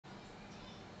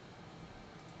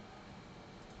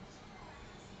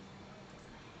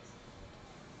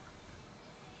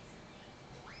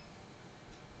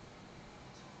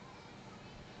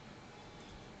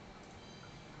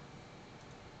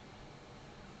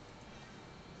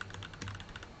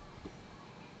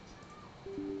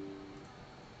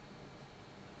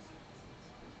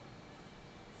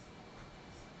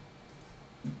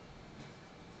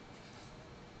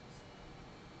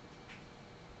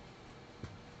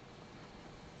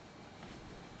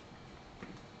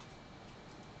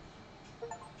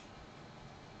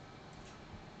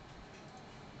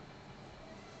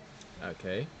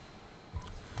Okay.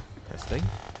 Testing.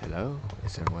 Hello.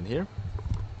 Is everyone here?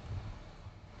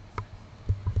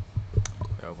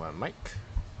 Over mic.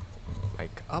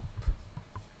 Mic up.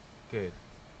 Good.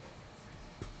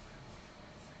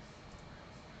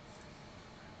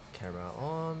 Camera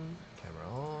on. Camera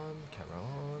on. Camera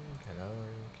on. Hello.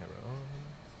 Camera on.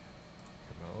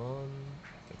 Camera on.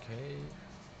 Okay.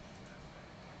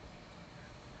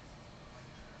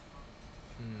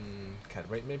 Cat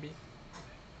rate maybe?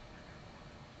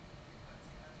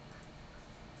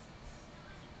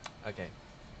 Okay.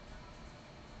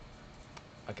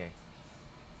 Okay.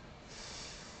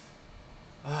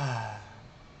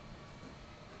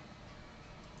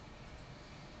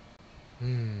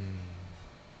 Hmm.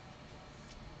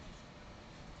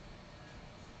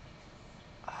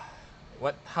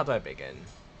 What? How do I begin?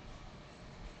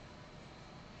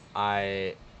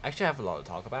 I actually have a lot to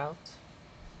talk about.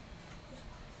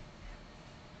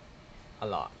 A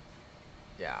lot.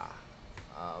 Yeah.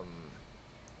 Um.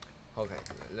 Okay.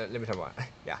 Let me talk about.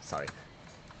 Yeah. Sorry.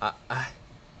 Uh. uh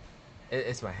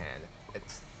it's my hand.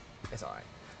 It's alright.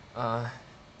 Uh.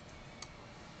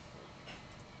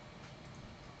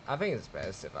 I think it's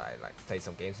best if I like play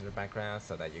some games in the background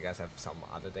so that you guys have some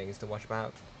other things to watch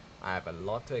about. I have a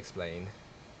lot to explain.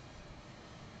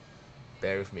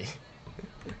 Bear with me.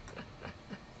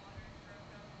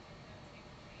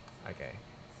 Okay.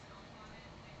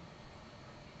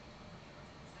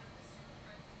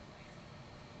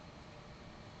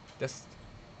 Just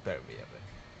bear with me a bit.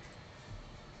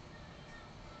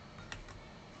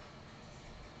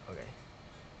 Okay.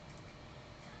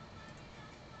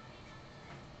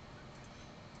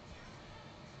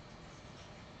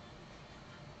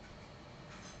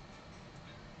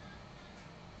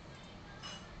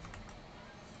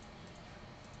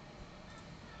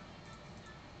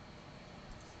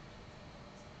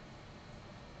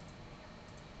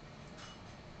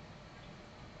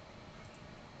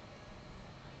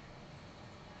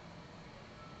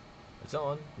 It's not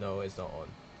on. No, it's not on.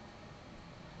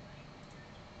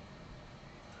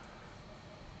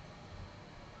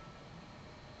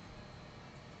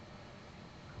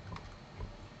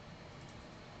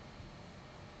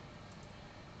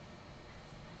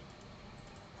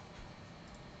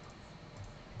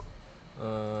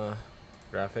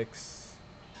 Graphics.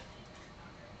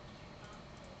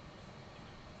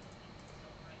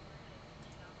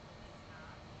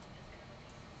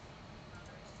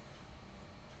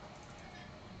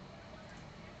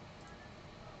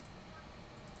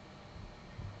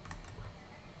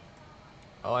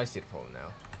 Oh, I see the problem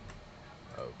now.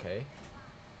 Okay.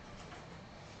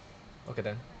 Okay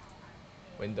then.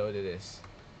 Window it is.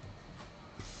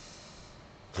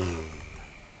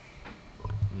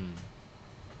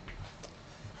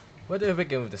 Where do I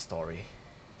begin with the story?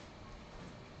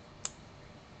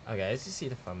 Okay, as you see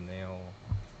the thumbnail,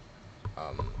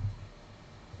 um,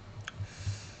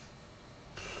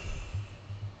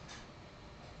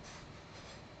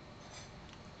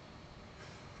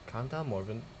 calm down,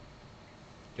 Morgan.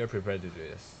 You're prepared to do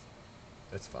this.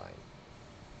 That's fine.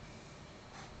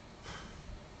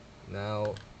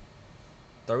 Now,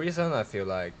 the reason I feel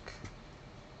like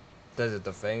this is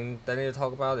the thing that I need to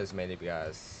talk about is mainly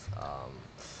because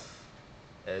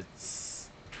it's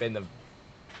been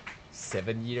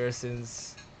 7 years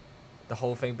since the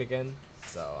whole thing began.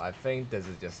 So I think this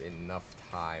is just enough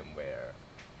time where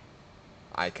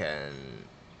I can,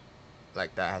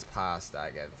 like, that has passed that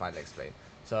I can finally explain.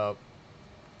 So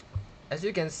as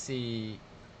you can see,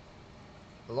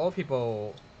 a lot of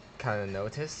people kind of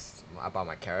noticed about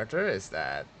my character is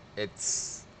that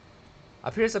it's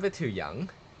appears a bit too young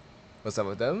for some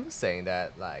of them, saying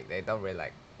that like they don't really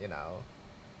like, you know.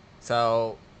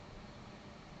 So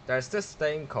there's this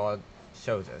thing called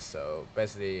shoujos. So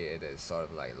basically, it is sort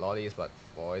of like lollies, but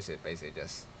boys. It basically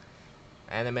just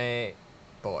anime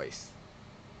boys,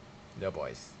 little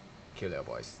boys, cute little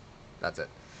boys. That's it.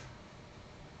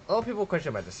 A lot of people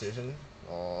question my decision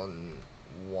on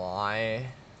why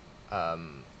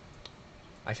um,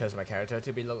 I chose my character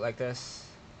to be look like this.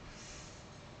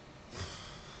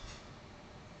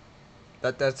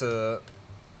 That's a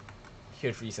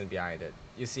huge reason behind it.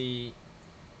 You see,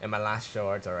 in my last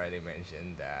short, already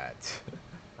mentioned that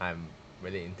I'm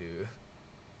really into,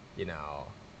 you know,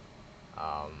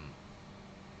 um,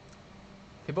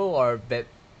 people are a bit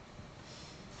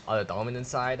on the dominant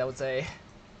side, I would say,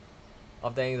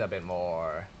 of things. A bit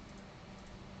more.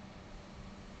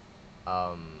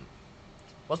 Um,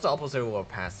 what's the opposite of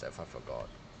passive? I forgot.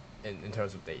 In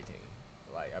terms of dating,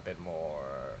 like a bit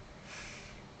more.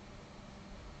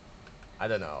 I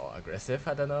don't know, aggressive.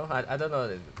 I don't know. I don't know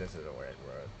if this is the word.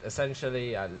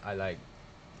 Essentially, I like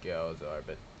girls who are a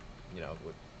bit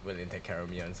would willing to take care of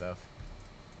me and stuff.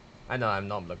 I know I'm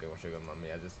not looking for sugar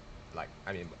mommy. I just like,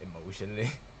 I mean, emotionally.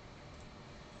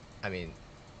 I mean,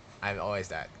 I'm always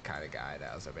that kind of guy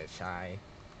that was a bit shy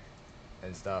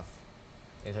and stuff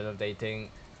in terms of dating.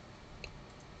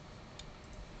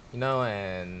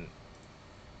 And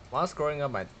while I was growing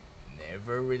up, I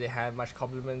never really had much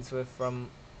compliments with from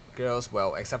girls.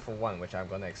 Well, except for one, which I'm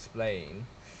gonna explain.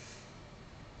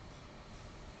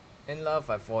 In love,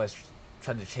 I've always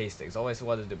tried to chase things. Always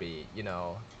wanted to be,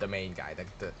 the main guy,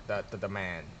 the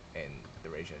man in the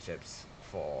relationships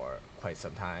for quite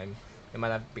some time in my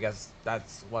life, because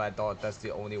that's what I thought. That's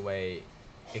the only way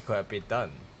it could have been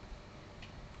done.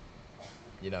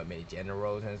 Many gender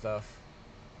roles and stuff.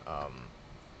 Um,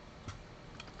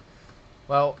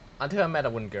 well, until I met a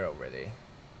one girl, really.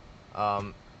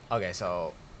 Um, okay,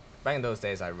 so back in those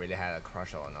days, I really had a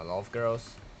crush on a lot of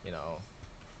girls. You know,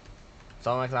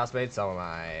 some of my classmates, some of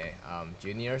my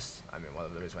juniors. I mean, one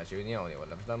of them is my junior, only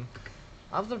one of them.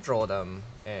 I often draw them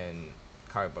in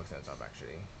comic books and stuff,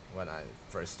 actually, when I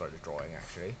first started drawing,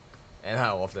 actually. And I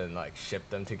often, like, ship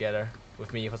them together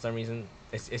with me for some reason.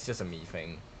 It's just a me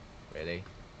thing, really.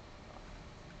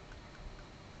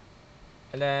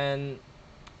 And then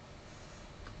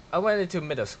I went into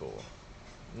middle school.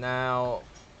 Now,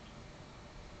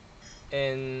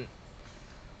 in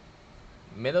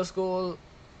middle school,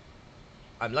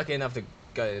 I'm lucky enough to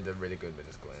get into a really good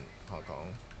middle school in Hong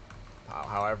Kong.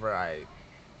 However, I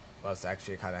was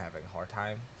actually kind of having a hard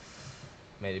time,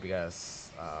 mainly because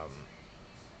I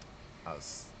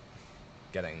was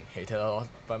getting hated a lot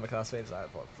by my classmates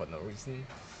for no reason.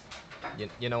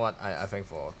 You know what? I think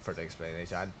for further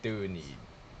explanation, I do need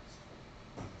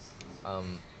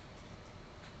um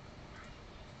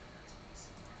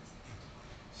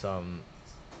some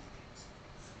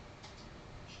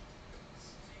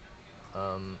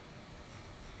um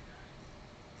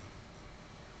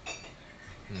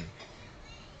hmm,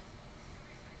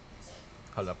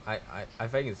 hold up. I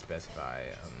think it's best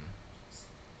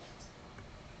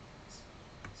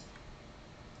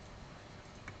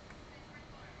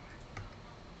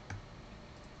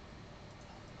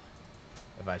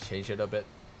if I change it a bit.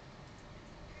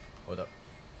 Hold up.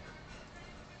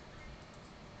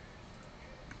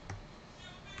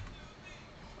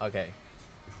 Okay.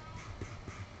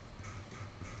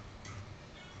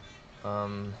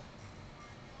 Um.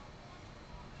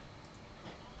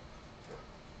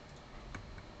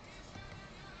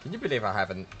 Can you believe I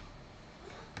haven't?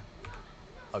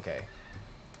 Okay.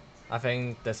 I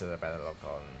think this is a better look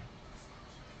on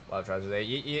what I'm trying to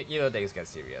say. Things get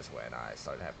serious when I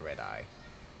start to have red eye.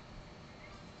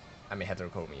 I mean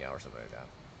heterochromia or something like that.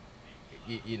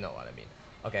 You know what I mean.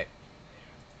 Okay.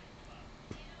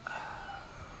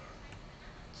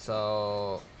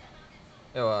 So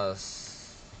it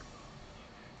was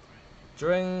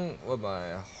during one of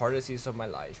my hardest years of my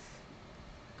life,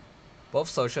 both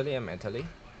socially and mentally,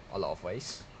 a lot of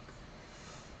ways.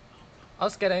 I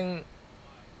was getting,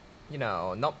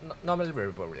 not many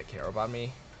people really care about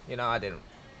me. I didn't,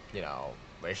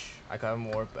 wish I could have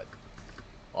more, but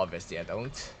obviously I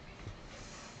don't.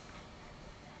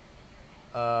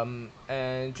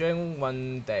 And during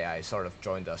one day, I sort of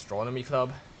joined the astronomy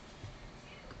club,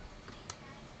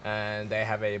 and they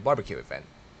have a barbecue event,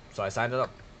 so I signed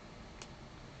up.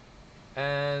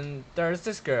 And there's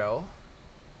this girl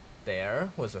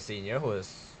there who was a senior, who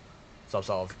was some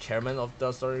sort of chairman of the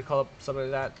astronomy club,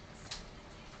 something like that.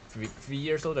 3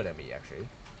 years older than me, actually.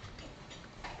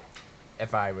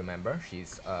 If I remember,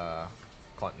 she's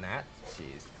called Nat.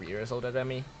 She's 3 years older than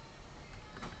me.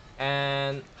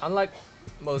 And unlike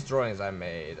most drawings I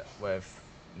made with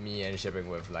me and shipping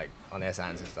with like on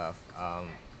SNs and stuff,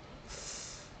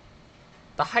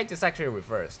 the height is actually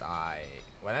reversed.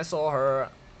 When I saw her,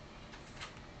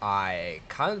 I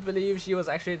can't believe she was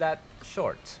actually that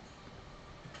short.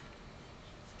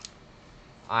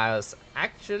 I was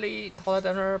actually taller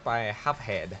than her by half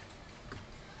head,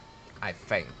 I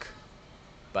think.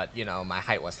 But my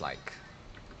height was like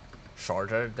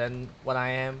shorter than what I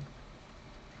am.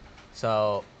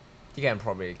 So you can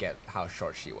probably get how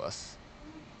short she was.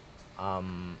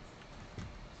 Um,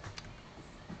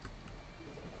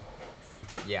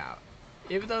 yeah.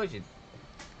 Even though she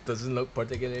doesn't look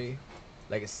particularly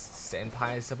like a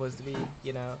senpai is supposed to be.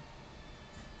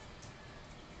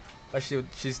 But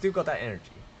she still got that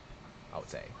energy, I would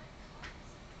say.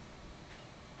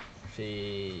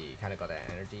 She kind of got that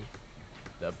energy,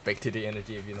 the big titty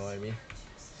energy, if you know what I mean.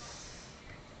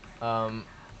 Um,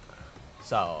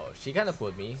 so she kind of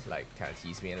put me, like, kind of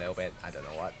teased me a little bit. I don't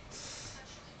know what.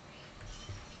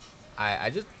 I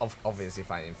just obviously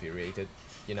find infuriated,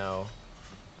 you know.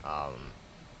 Um,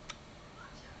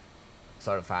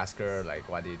 sort of ask her like,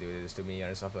 why do you do this to me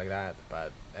and stuff like that.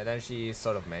 But and then she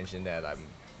sort of mentioned that I'm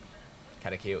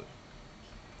kind of cute,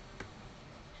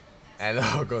 and it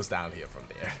all goes downhill from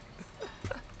there.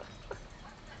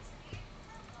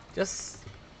 Just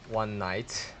one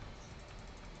night,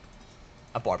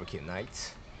 a barbecue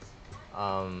night.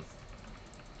 Um,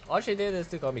 all she did is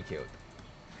to call me cute,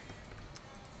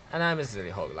 and I'm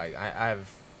instantly hooked. Like I've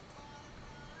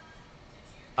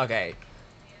okay.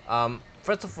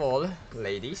 First of all,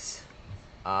 ladies,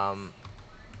 um,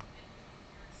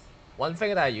 one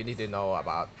thing that you need to know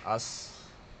about us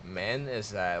men is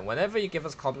that whenever you give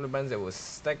us compliments, it will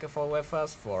stick for with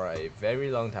us for a very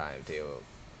long time till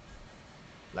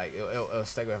like it'll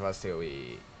stick with us till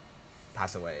we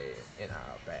pass away in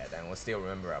our bed and we'll still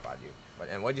remember about you. But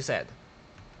and what you said,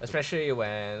 especially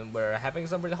when we're having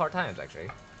some really hard times actually.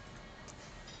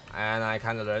 And I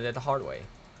kind of learned it the hard way.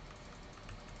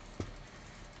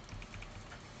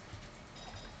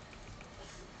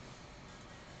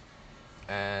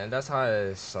 And that's how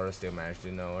I sort of still managed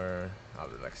to know her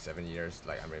after like 7 years.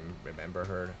 Like I remember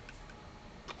her.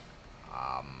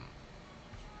 Um,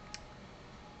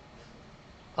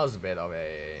 I was a bit of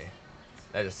a,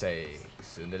 let's just say,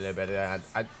 Cinderella.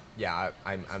 But yeah,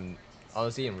 I'm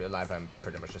honestly in real life I'm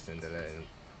pretty much a Cinderella in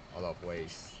a lot of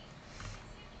ways.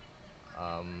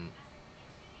 Um,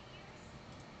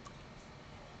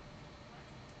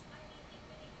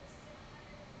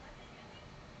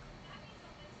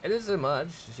 it isn't much.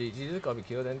 She just got me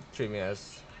killed and treat me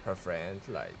as her friend,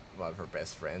 like one of her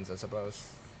best friends, I suppose.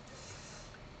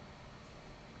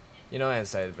 And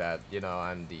said that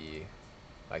I'm the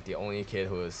like the only kid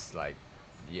who's like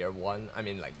year one. I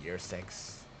mean like year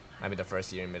six. I mean the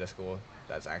first year in middle school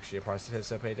that's actually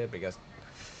participated because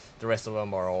the rest of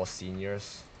them are all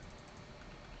seniors.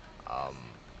 Um,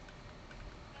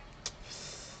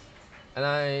 and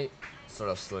I sort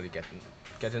of slowly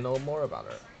get to know more about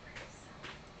her.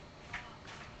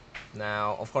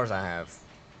 Now, of course, I have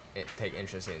take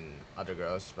interest in other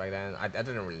girls back then. I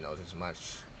didn't really notice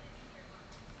much.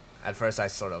 At first, I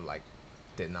sort of like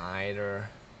denied her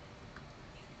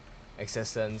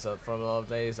existence for a lot of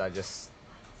days. I just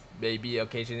maybe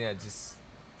occasionally I just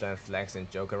try to flex and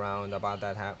joke around about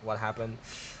what happened.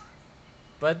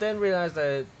 But then realized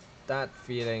that that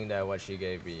feeling that what she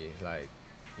gave me, like,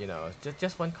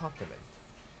 just one compliment,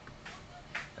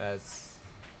 that's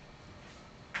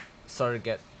sort of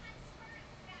get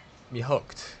me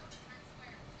hooked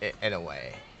in a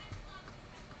way.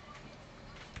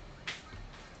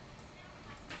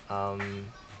 Um,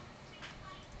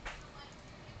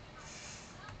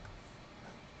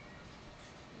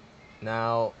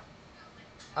 Now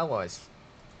I was,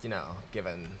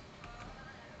 given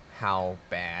how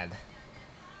bad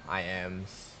I am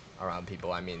around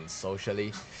people, I mean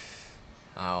socially,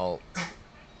 how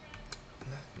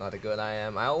not good I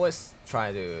am. I always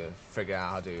try to figure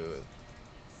out how to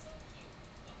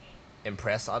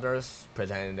impress others,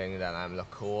 pretending that I'm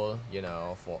look cool,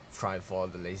 for try to follow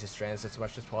the latest trends as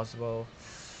much as possible.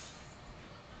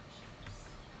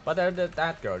 But then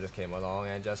that girl just came along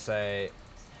and just say,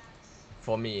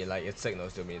 for me, like it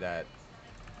signals to me that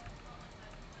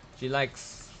she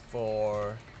likes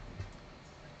for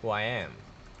who I am,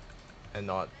 and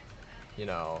not,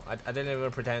 I didn't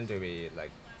even pretend to be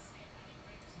like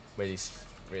really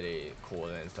really cool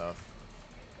and stuff.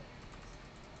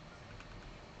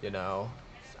 You know,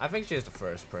 I think she's the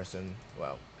first person,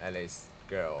 well, at least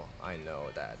girl I know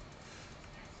that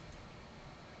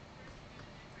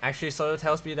actually sort of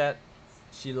tells me that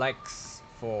she likes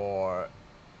for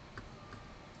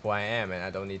who I am, and I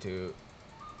don't need to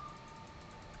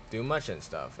do much and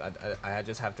stuff. I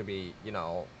just have to be,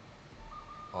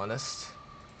 honest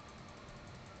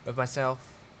with myself.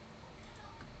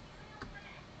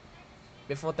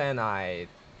 Before then, I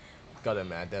got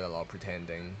admit I did a lot of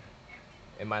pretending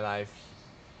in my life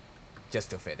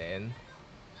just to fit in.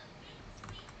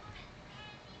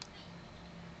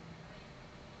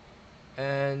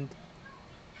 And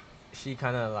she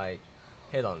kind of like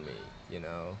hit on me, you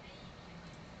know.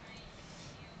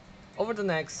 Over the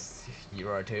next year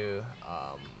or two,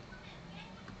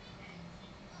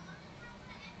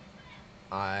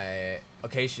 I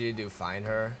occasionally do find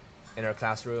her in her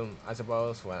classroom, I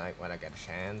suppose, when I get a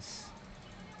chance.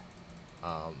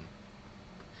 Um,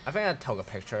 I think I took a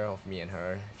picture of me and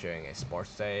her during a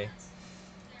sports day,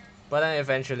 but then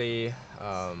eventually,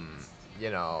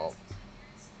 you know,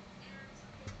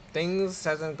 things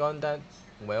hasn't gone that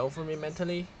well for me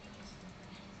mentally.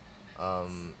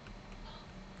 Um,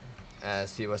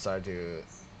 as people started to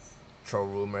throw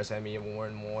rumors at me more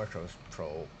and more,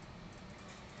 throw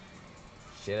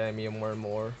shit at me more and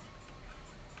more.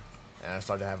 And I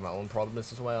started to have my own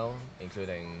problems as well,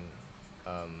 including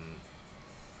um,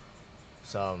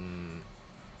 some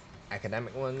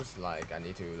academic ones, like I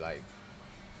need to like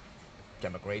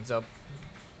get my grades up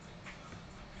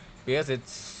because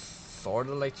it's sort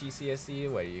of like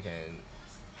GCSE where you can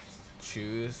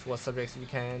choose what subjects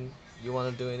you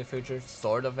want to do in the future,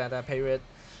 sort of at that period,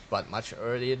 but much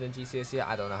earlier than GCSE.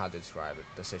 I don't know how to describe it,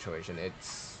 the situation.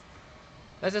 It's,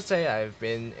 let's just say I've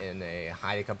been in a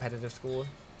highly competitive school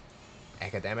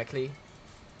academically,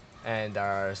 and there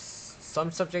are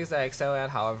some subjects that I excel at.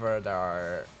 However, there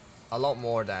are a lot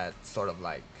more that sort of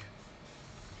like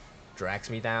drags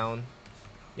me down.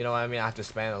 You know what I mean? I have to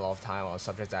spend a lot of time on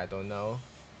subjects that I don't know,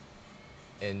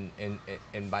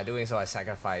 and by doing so, I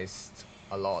sacrificed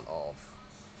a lot of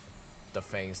the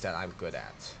things that I'm good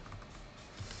at.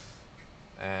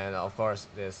 And of course,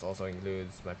 this also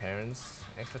includes my parents'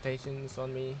 expectations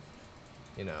on me.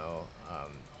 You know,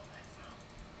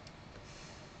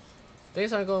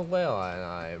 things aren't going well, and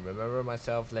I remember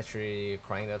myself literally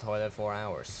crying in the toilet for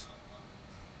hours.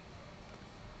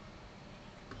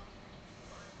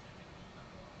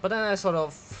 But then I sort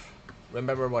of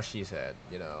remember what she said.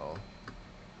 You know,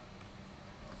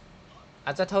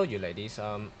 as I told you, ladies,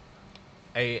 a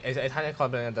tiny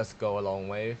compliment does go a long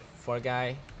way for a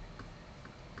guy.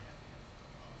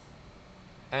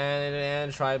 And in the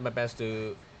end, tried my best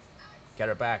to get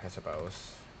her back, I suppose.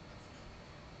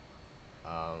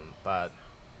 But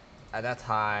at that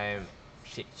time,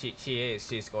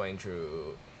 she's going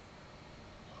through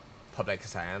public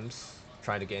exams,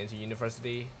 trying to get into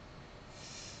university.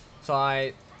 So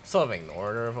I sort of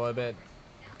ignored her for a bit,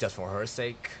 just for her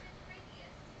sake.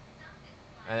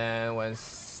 And then when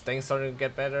things started to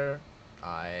get better,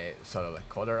 I sort of like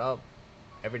called her up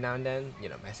every now and then, you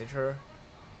know, message her.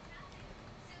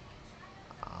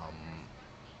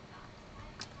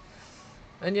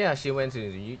 And yeah, she went to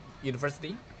the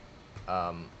university.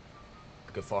 Um,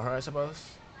 Good for her, I suppose.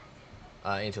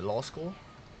 Into law school,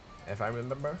 if I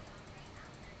remember.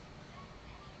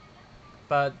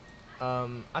 But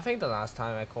I think the last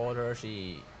time I called her,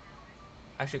 she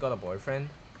actually got a boyfriend.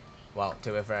 Well,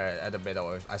 to be fair, at the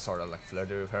middle, I sort of like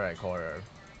flirted with her. I called her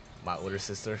my older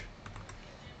sister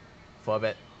for a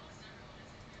bit.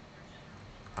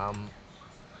 Um,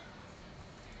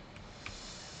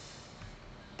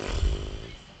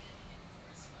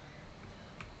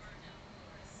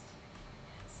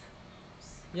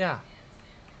 yeah,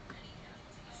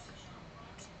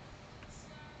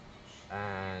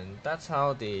 and that's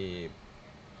how the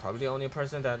probably the only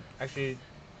person that actually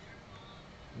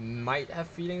might have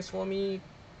feelings for me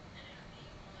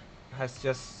has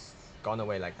just gone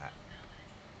away like that,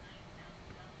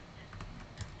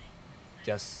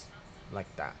 just like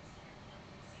that.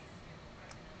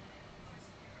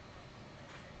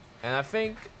 And I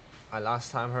think my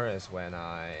last time her is when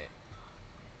I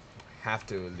have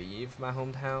to leave my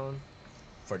hometown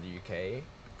for the UK.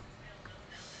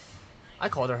 I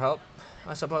called her up,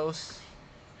 I suppose.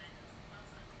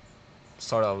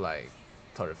 Sort of like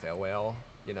told her farewell.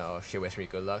 You know, she wished me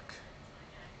good luck.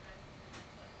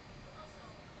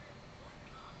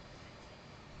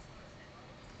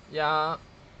 Yeah,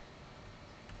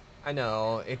 I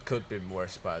know it could be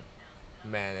worse, but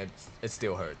man, it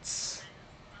still hurts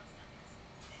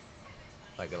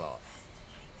like a lot.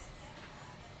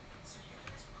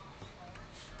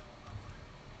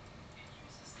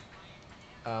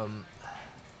 Um,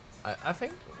 I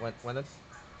think when it,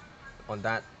 on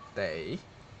that day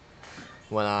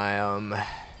when I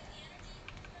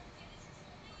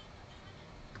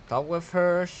talked with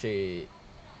her, she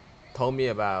told me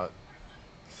about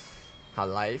her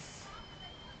life.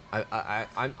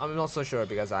 I'm not so sure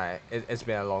because it's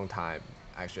been a long time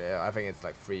actually. I think it's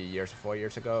like 3 years, 4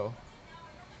 years ago.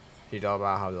 She talked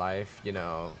about her life. You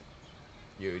know,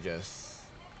 you just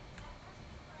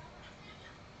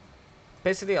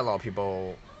basically a lot of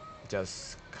people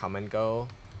just come and go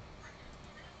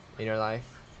in your life.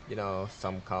 You know,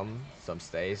 some come, some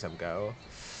stay, some go,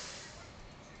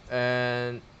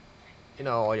 and you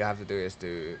know all you have to do is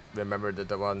to remember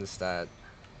the ones that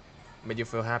made you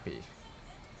feel happy.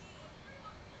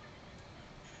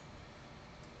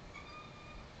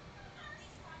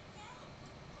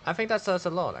 I think that says a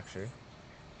lot actually.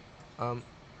 Um,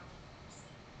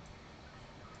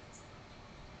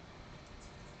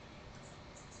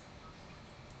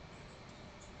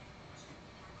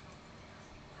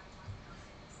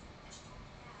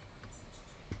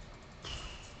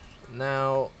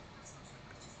 Now,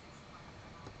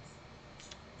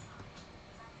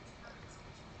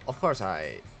 of course,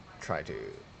 I try to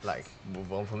like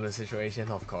move on from the situation.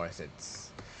 Of course, it's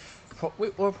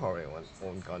we're probably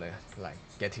won't gonna like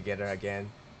get together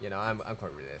again. You know, I'm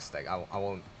quite realistic. I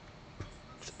won't.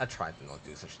 I try to not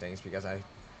do such things because I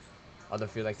don't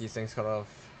feel like these things kind of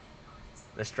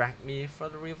distract me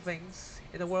from the real things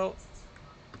in the world.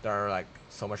 There are like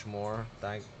so much more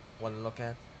that I want to look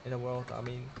at in the world. I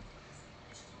mean,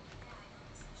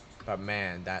 but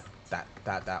man, that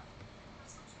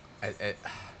it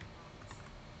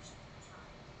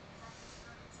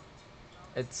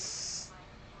it's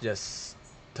just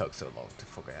took so long to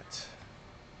forget.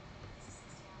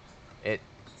 It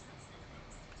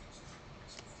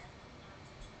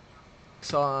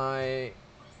so I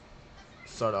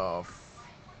sort of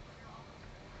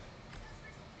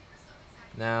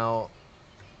now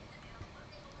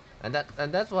and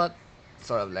that's what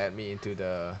sort of led me into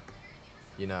the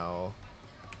you know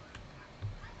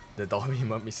the Dolby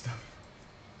Mummy stuff.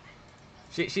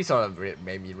 She sort of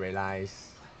made me realize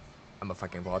I'm a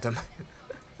fucking bottom.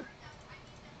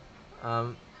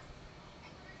 um.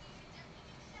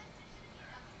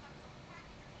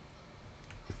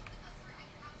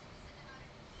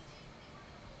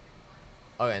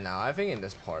 Okay, now I think in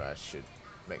this part I should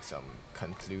make some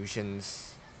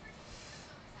conclusions.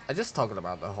 I just talked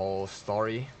about the whole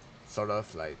story, sort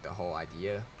of like the whole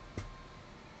idea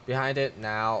behind it.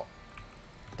 Now,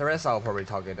 the rest I'll probably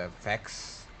talk about the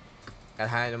facts at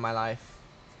hand in my life.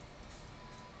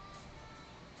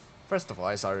 First of all,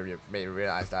 I started made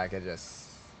realize that I could just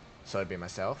sort of be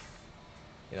myself.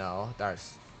 You know,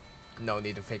 there's no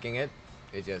need to faking it.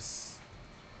 It just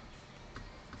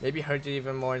maybe hurt you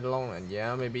even more in the long run.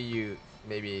 Yeah, maybe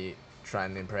try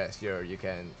and impress you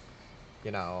can,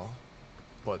 you know,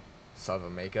 put sort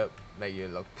of makeup, make you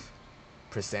look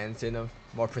present in a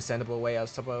more presentable way, I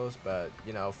suppose. But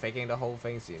you know, faking the whole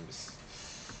thing seems,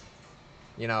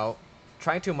 you know,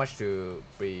 trying too much to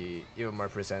be even more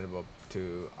presentable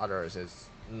to others is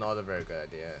not a very good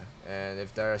idea. And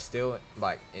if they're still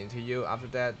like into you after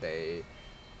that, they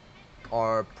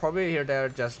are probably here there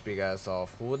just because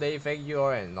of who they think you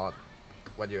are and not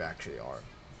what you actually are.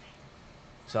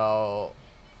 So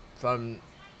from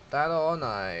that on,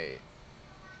 I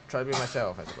try to be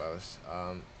myself, I suppose.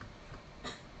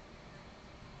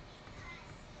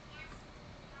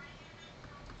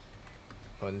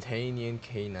 Spontaneous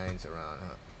canines around,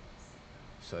 huh?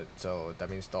 So that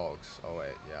means dogs. Oh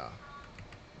wait, yeah.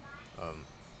 Um,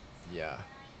 yeah.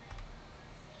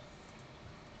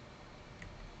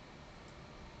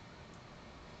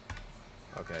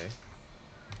 Okay.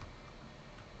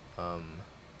 Um,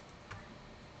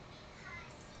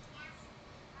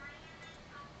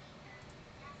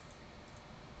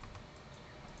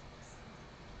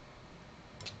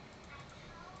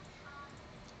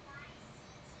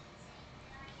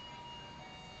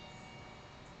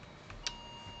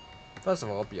 First of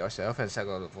all, be yourself, and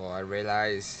second of all, I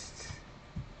realized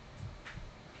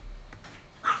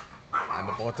I'm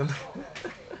a bottom.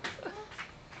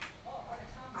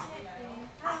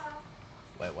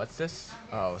 Wait, what's this?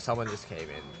 Oh, someone just came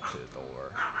in to the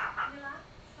door.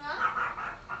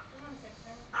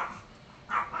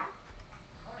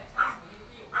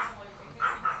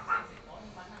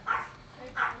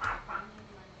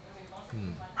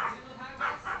 Hmm.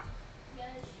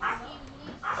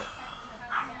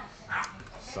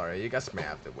 Sorry, you guys may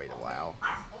have to wait a while. Put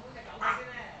him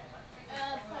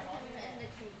in the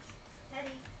cage.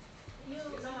 Teddy, you.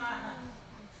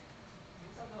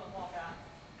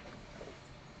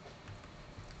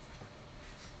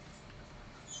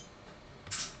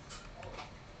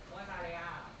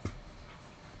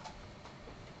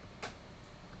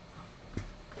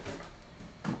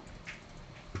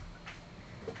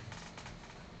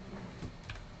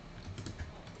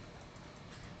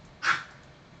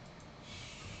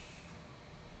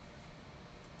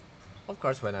 Of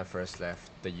course, when I first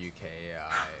left the UK,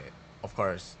 I, of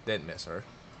course, did miss her.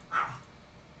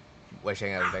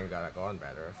 Wishing everything got gone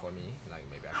better for me. Like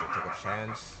maybe I should take a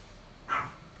chance.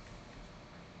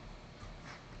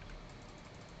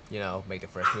 You know, make the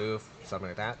first move, something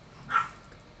like that.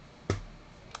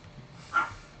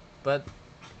 But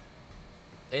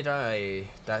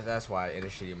that's why I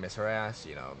initially miss her as,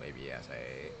 you know, maybe as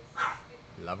a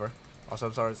lover of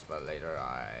some sorts. But later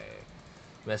I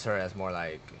miss her as more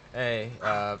like, hey,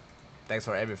 thanks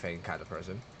for everything kind of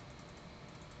person.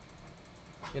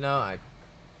 You know, I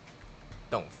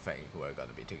don't think we're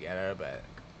gonna be together, but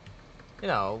you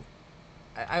know,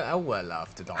 I would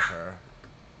love to talk to her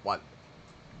what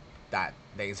that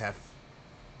things have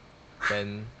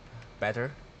been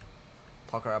better.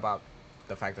 Talk her about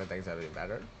the fact that things have been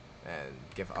better and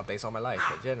give updates on my life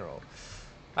in general.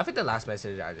 I think the last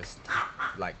message I just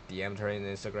like DM'd her in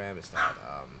Instagram is that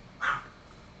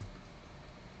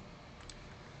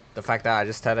the fact that I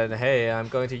just tell her, hey, I'm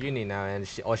going to uni now, and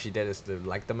all she did is to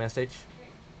like the message.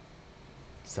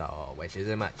 So, which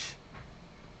isn't much.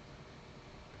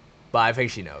 But I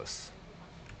think she knows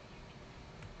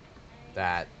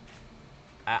that.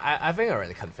 I think I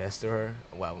already confessed to her.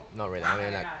 Well, not really. I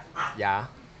mean, like, yeah.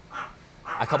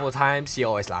 A couple of times, she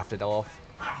always laughed it off.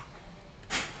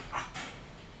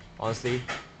 Honestly.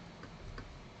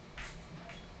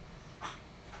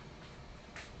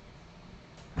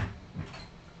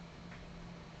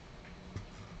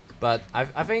 But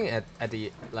I think at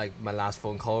the like my last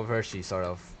phone call with her, she sort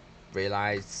of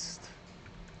realized,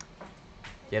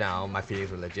 my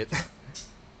feelings were legit,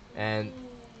 and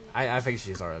I think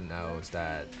she sort of knows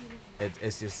that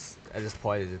it's just at this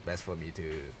point it's best for me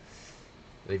to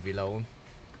leave me alone.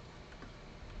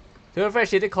 To be fair,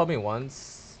 she did call me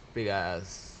once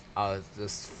because I was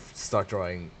just start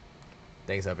drawing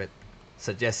things a bit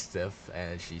suggestive,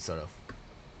 and she sort of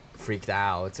freaked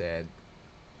out. And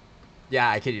yeah,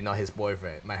 I kid you not,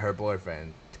 her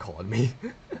boyfriend called me.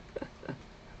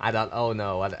 I thought, oh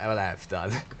no, what I have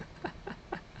done.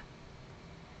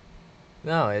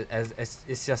 No,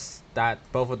 it's just that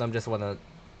both of them just want to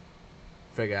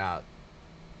figure out,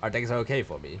 are things okay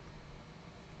for me?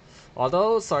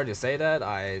 Although, sorry to say that,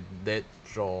 I did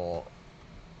draw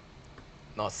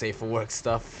not safe for work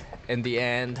stuff in the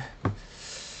end.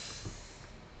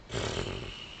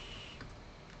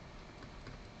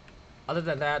 Other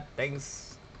than that,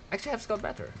 things actually have got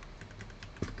better.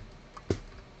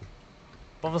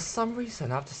 But for some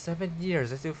reason, after 7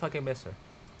 years, I still fucking miss her.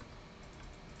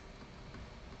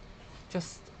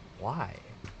 Just why?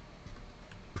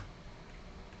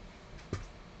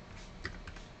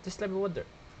 Just let me wonder.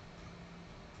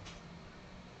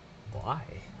 Why?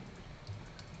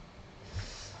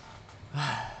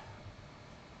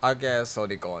 I guess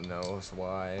only God knows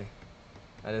why.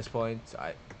 At this point,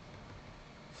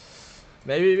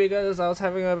 maybe because I was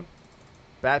having a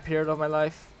bad period of my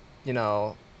life. You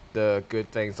know, the good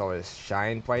things always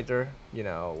shine brighter.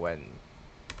 When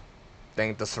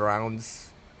things that surrounds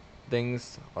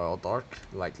things are all dark.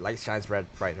 Like light shines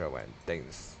brighter when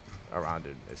things around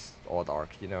it is all dark.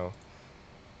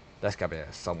 That's gotta be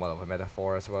somewhat of a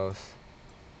metaphor, I suppose.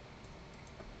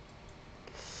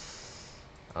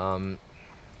 Um,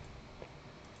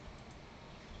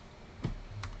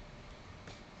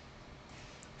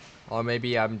 or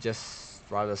maybe I'm just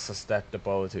rather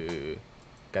susceptible to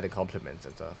getting compliments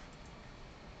and stuff.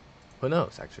 Who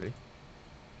knows, actually?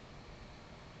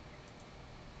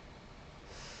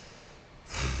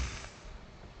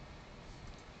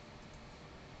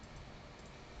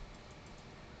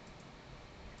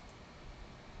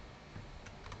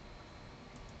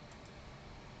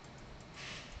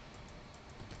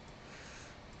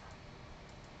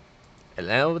 At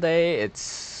the end of the day,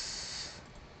 it's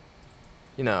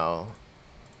you know,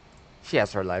 she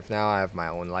has her life now. I have my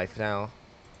own life now.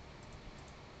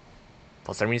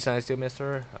 For some reason, I still miss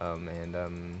her.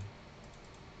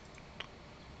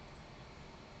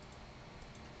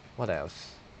 What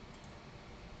else?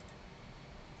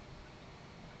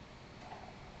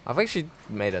 I think she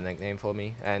made a nickname for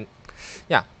me, and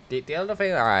yeah, the other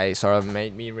thing that I sort of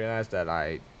made me realize that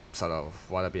I sort of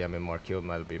want to be a bit more cute,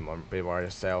 want to be more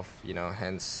yourself.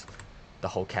 Hence the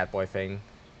whole catboy thing.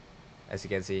 As you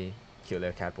can see, cute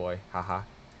little catboy, haha,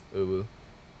 ooh.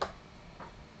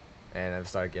 And I've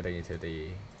started getting into the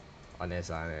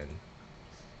Onesan and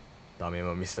Dami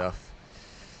Mommy stuff.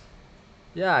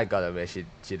 Yeah, I gotta admit, she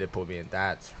did put me in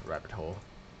that rabbit hole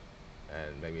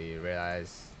and made me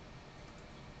realize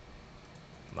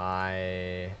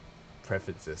my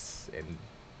preferences in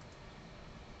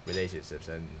relationships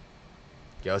and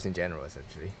girls in general,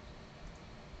 essentially.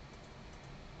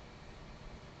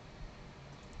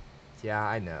 Yeah,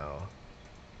 I know.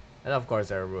 And of course,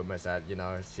 there are rumors that,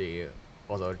 she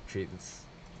also treats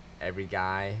every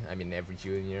guy, I mean, every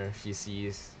junior she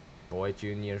sees, boy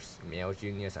juniors, male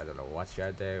juniors, I don't know what's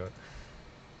out there,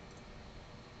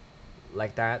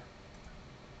 like that.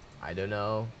 I don't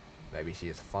know. Maybe she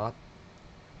is fought.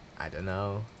 I don't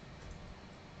know.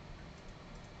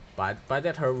 But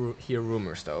that hear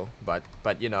rumors though. But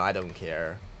I don't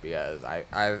care because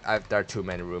there are too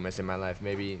many rumors in my life.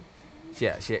 Maybe,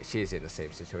 yeah, she's in the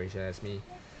same situation as me.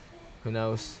 Who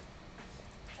knows?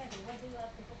 Eddie, why do you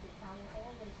have to put the towel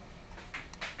always on?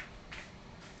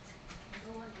 You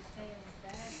don't want to stay on the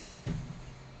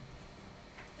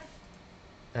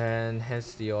bed. And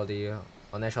hence all the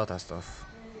Oneshota stuff.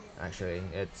 Actually,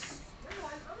 it's No,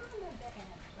 I'm on the bed.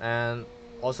 and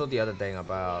also the other thing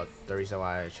about the reason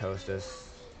why I chose this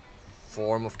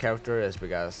form of character is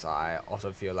because I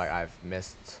also feel like I've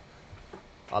missed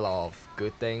a lot of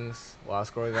good things while I was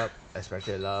growing up,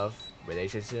 especially love,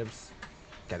 relationships,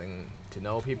 getting to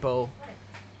know people,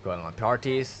 going on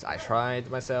parties. I tried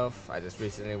myself. I just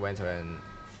recently went to an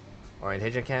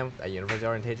orientation camp, a university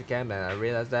orientation camp, and I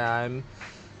realized that I'm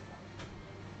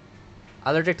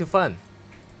allergic to fun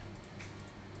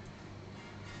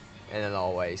in a lot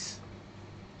of ways.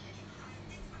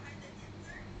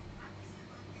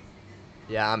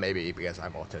 Yeah, maybe because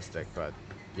I'm autistic, but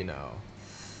you know,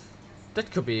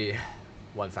 that could be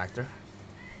one factor.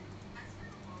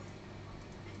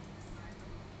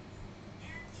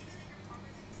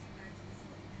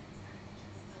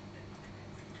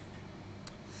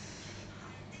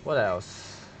 What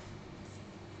else?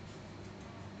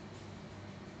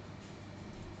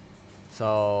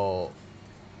 So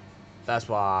that's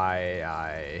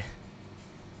why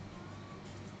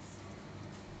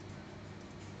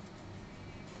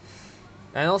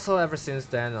and also ever since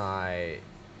then,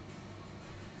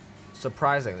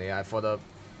 surprisingly, for the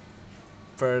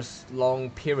first long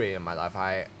period in my life,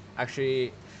 I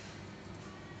actually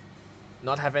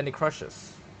not have any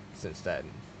crushes since then.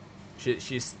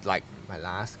 She's like my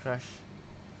last crush,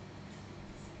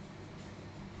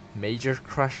 major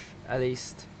crush at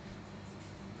least.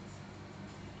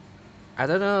 I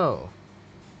don't know.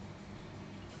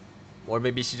 Or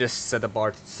maybe she just set the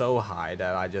bar so high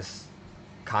that I just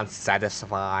can't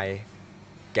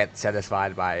get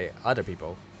satisfied by other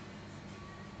people.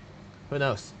 Who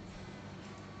knows?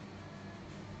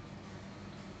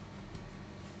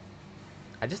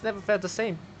 I just never felt the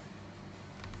same.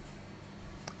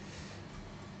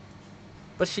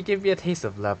 But she gave me a taste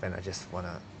of love, and I just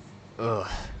wanna,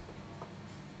 ugh.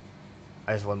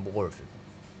 I just want more of it,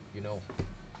 you know.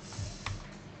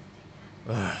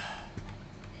 Ugh.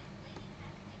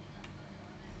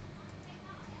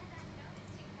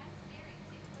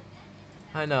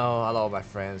 I know a lot of my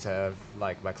friends have,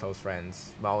 like my close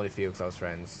friends, my only few close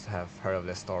friends have heard of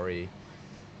this story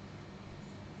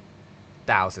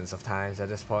thousands of times at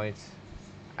this point.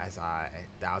 As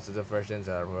thousands of versions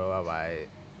that I grew up, I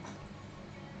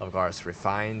of course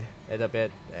refined it a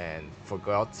bit and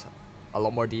forgot a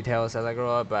lot more details as I grew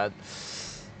up, but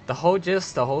the whole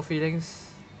gist, the whole feelings,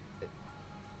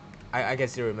 I can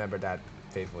still remember that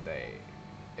fateful day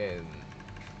in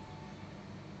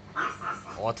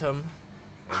autumn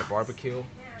in the barbecue.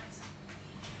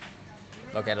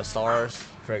 Look at the stars,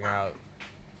 figuring out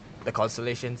the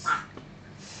constellations,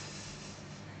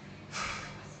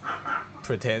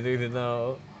 pretending to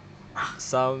know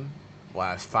some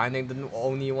while finding the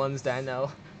only ones that I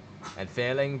know, and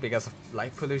failing because of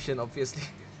light pollution, obviously.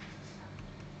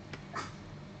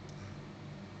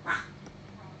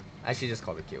 Actually, just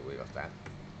call me cute because of that.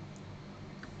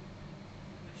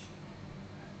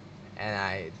 And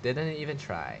I didn't even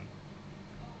try.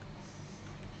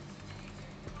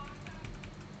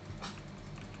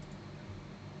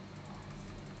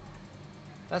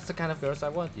 That's the kind of girls I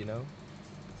want, you know?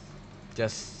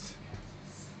 Just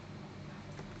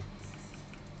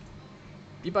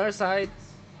be by your side,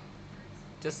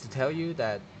 just to tell you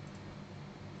that,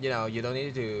 you know, you don't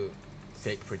need to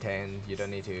fake pretend, you don't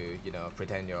need to, you know,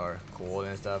 pretend you're cool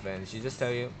and stuff, and she just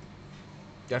tell you,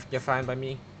 you're fine by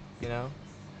me, you know?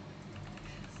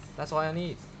 That's all I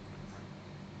need.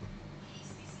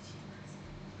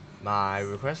 My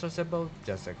request was simple,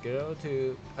 just a girl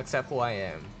to accept who I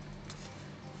am.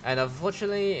 And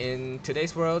unfortunately, in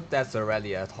today's world, that's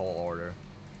already a tall order.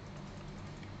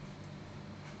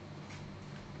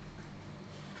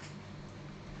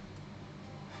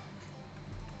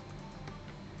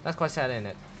 That's quite sad, isn't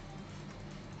it?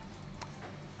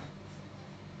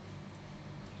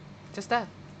 Just that.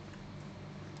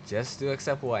 Just to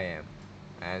accept who I am.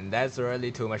 And that's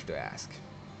really too much to ask.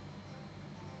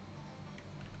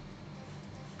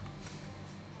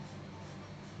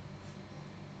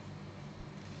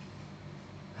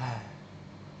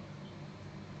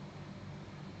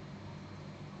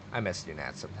 I miss you,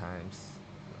 Nat, sometimes.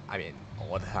 I mean,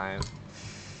 all the time.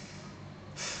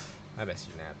 I miss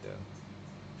you, Nat, though.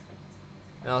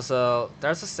 And also,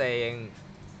 there's a saying,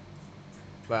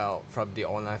 well, from the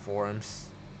online forums,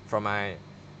 from in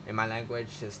my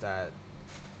language, is that,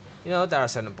 you know, there are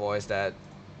certain boys that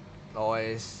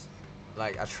always,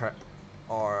 like,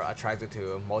 attracted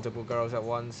to multiple girls at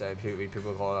once, and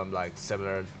people call them, like,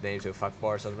 similar names to fuckboy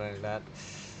or something like that.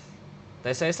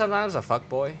 They say sometimes a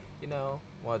fuckboy, you know,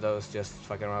 one of those just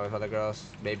fucking around with other girls.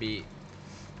 Maybe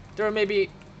they're maybe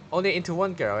only into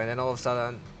one girl, and then all of a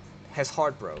sudden his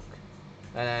heart broke,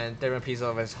 and then different pieces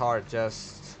of his heart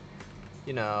just,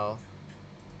 you know,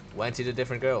 went to the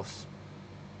different girls.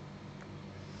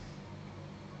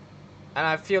 And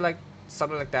I feel like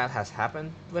something like that has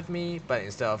happened with me, but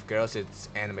instead of girls, it's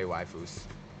anime waifus,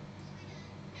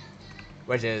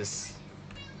 which is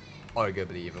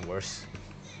arguably even worse.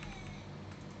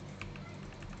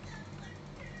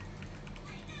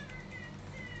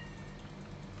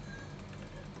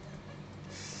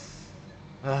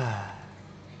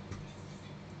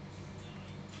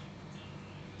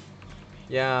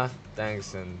 Yeah,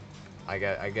 thanks, and I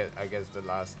guess the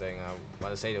last thing I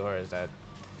want to say to her is that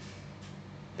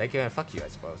thank you and fuck you, I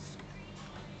suppose.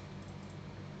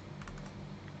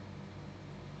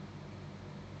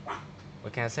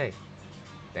 What can I say?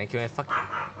 Thank you and fuck you.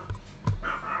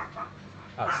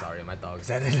 Oh, sorry, my dog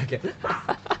said it again.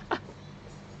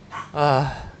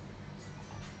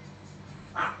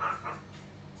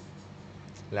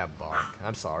 That bark.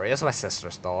 I'm sorry, it's my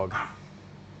sister's dog.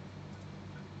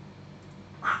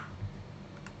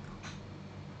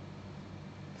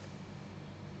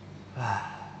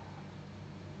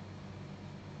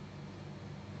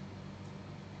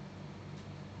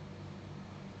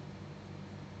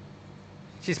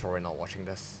 She's probably not watching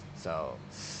this, so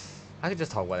I can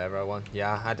just talk whatever I want.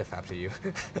 Yeah, I defer to you.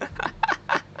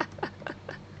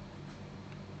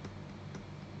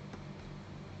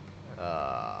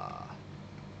 uh,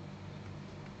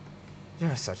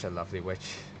 you're such a lovely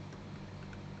witch.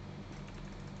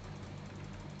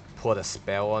 Put a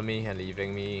spell on me and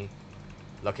leaving me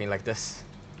looking like this.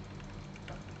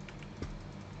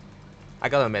 I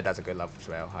gotta admit, that's a good love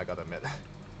spell. I gotta admit.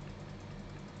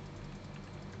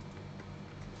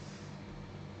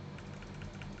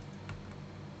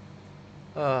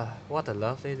 What a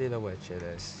lovely little witch it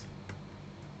is.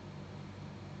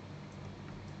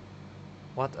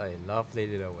 What a lovely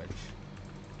little witch.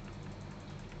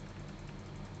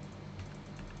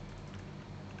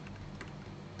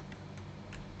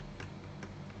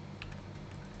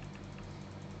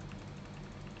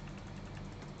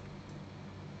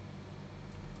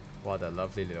 What a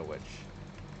lovely little witch.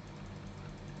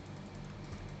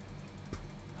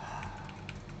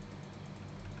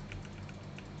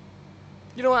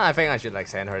 You know what? I think I should like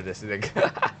send her this thing.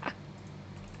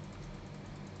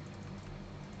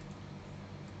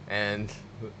 And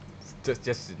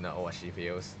just to know what she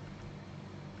feels.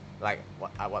 Like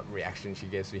what reaction she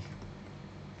gives me.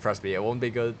 Trust me, it won't be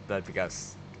good, but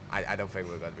because I don't think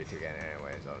we're gonna be together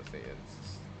anyways, honestly.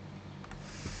 It's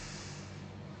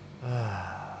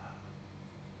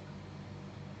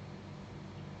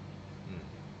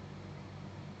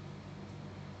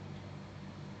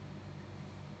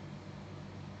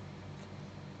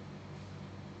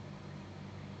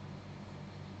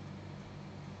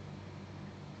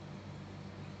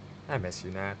I miss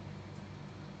you, Nat.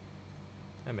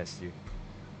 I miss you.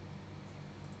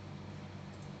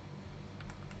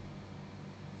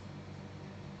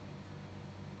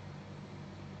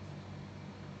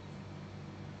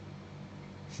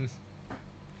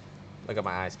 Look at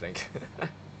my eyes blink.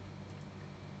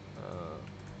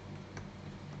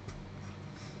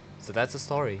 So that's the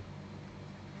story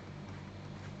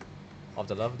of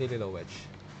the lovely little witch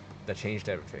that changed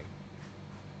everything.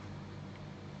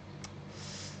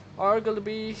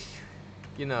 Arguably,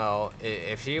 you know,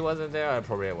 if she wasn't there, I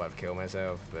probably would have killed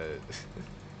myself. But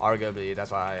arguably, that's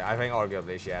why I think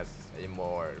arguably she has a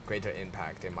more greater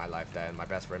impact in my life than my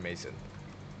best friend Mason.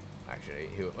 Actually,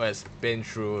 who has been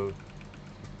through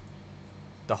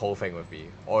the whole thing with me.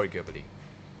 Arguably,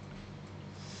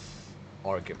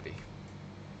 arguably,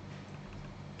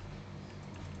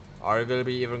 arguably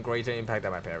even greater impact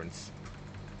than my parents.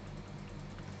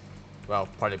 Well,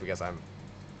 partly because I'm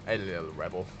a little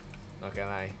rebel. Not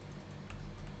gonna lie.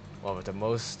 One of the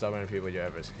most stubborn people you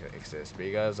ever exist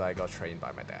because I got trained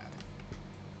by my dad.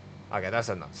 Okay, that's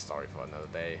another story for another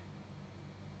day.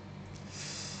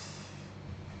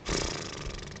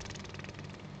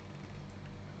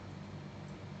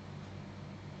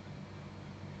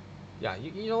 Yeah,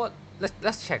 you know what?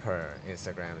 Let's check her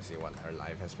Instagram and see what her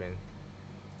life has been.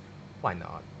 Why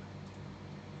not?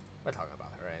 We're talking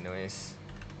about her anyways.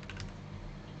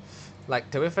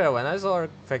 Like, to be fair, when I saw her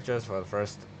pictures for the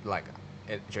first, like,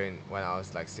 during when I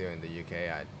was like still in the UK,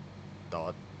 I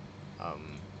thought,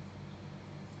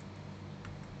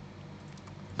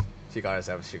 she got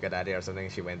herself a sugar daddy or something.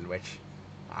 She went witch.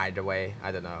 Either way,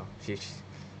 I don't know.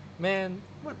 Man,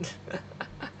 what?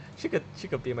 she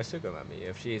could be my sugar mommy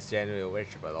if she's genuinely a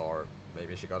witch, but or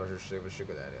maybe she got herself a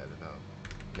sugar daddy. I don't know.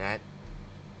 Nat.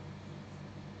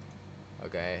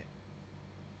 Okay.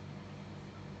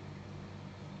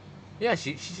 Yeah,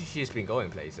 she's been going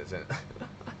places. And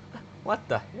what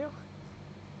the hell?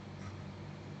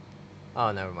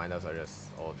 Oh, never mind. Those are just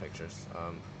old pictures.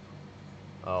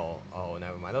 Oh,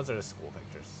 never mind. Those are just school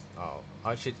pictures. Oh,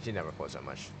 she never posts that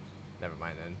much. Never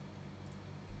mind then.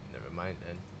 Never mind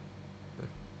then.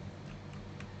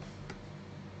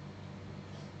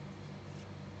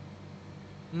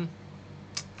 Hmm.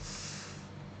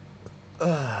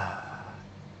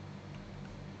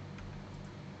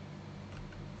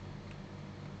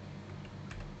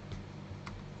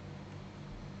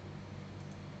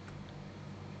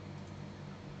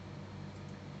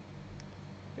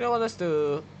 You know what? Let's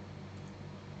do.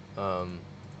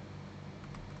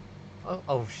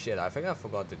 Oh shit! I think I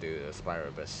forgot to do the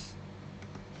Spirobus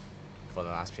for the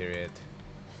last period.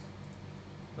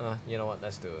 You know what?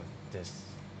 Let's do this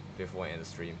before we end the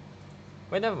stream.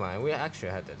 Wait, never mind. We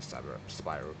actually had the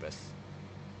Spirobus.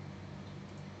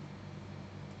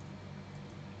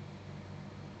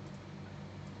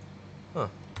 Huh.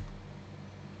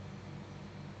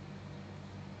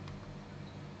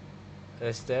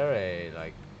 Is there a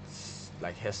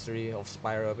like history of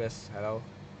Spirobus at all?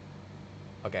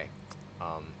 Okay.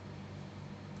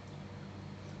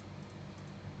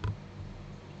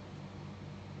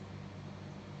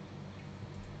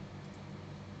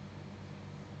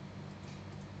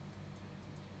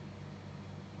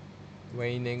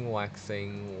 Waning,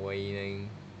 waxing, waning.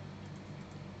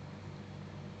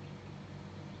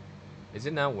 Is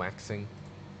it now waxing?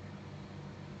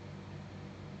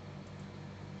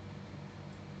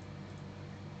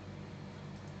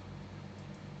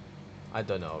 I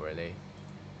don't know really.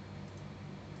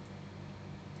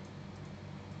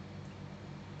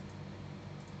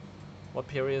 What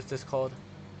period is this called?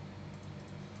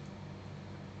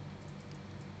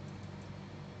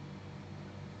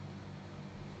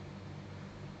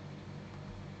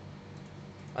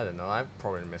 I don't know. I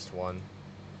probably missed one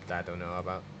that I don't know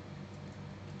about.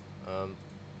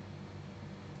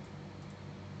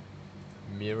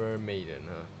 Mirror Maiden,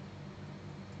 huh?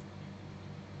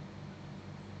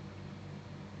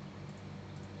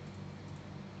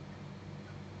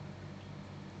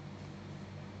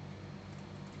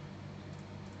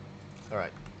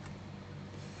 Alright.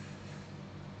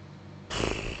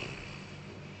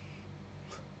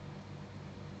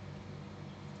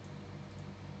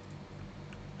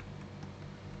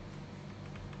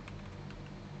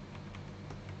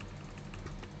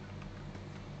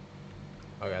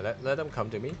 Okay, let them come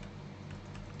to me.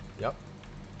 Yup.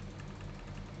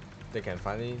 They can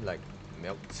finally like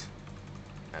melt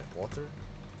and water.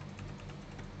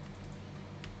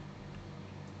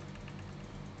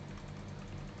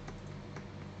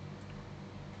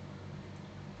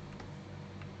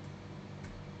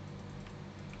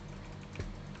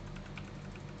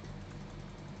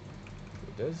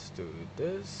 Do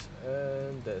this,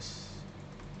 and this.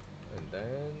 And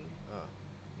then,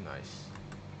 nice.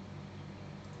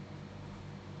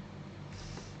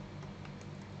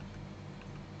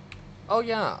 Oh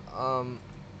yeah, I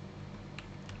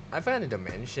wanted to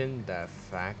mention the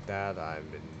fact that I've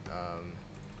been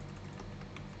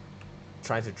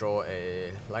trying to draw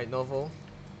a light novel.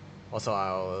 Also,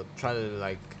 I'll try to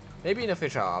like maybe in the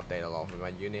future I'll update along with my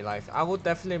uni life. I will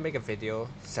definitely make a video,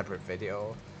 separate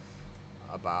video,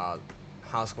 about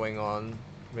how's going on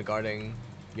regarding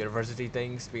university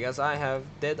things because I have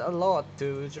did a lot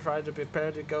to try to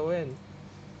prepare to go in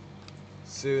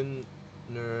soon.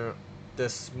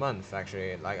 This month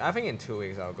actually, like I think in 2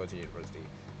 weeks I'll go to university.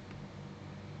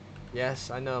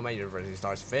 Yes, I know my university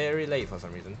starts very late for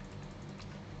some reason.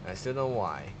 I still don't know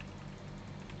why.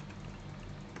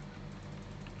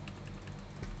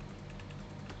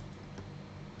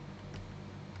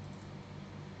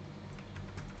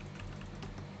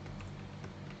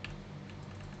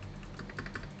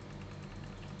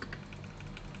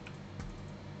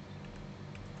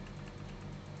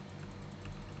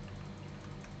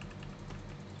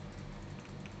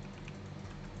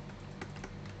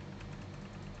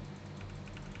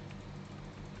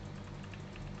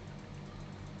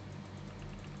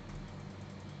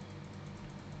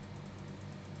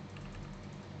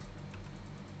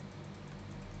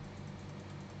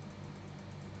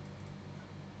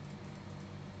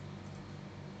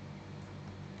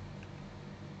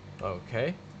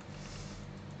 Okay.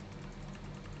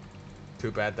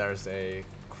 Too bad there's a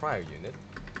cryo unit.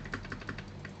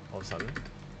 All of a sudden.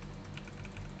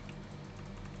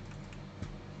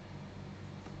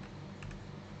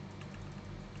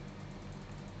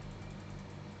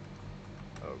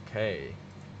 Okay.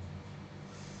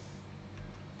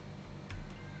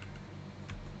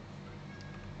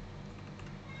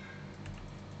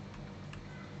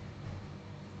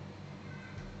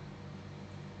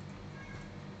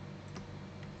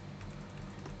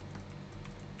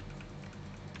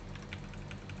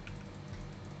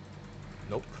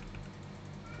 Nope.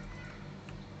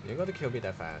 You ain't gonna kill me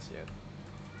that fast yet.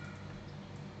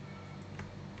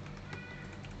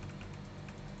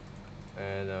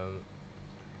 And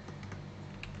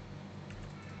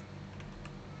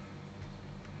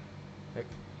hey,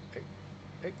 hey,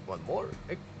 hey, one more.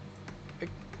 Hey, hey.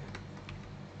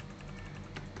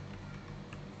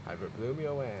 Hyper bloom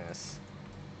your ass.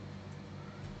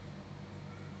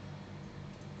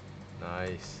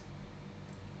 Nice.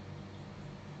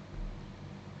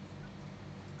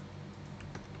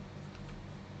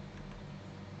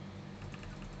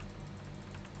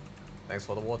 Thanks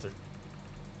for the water.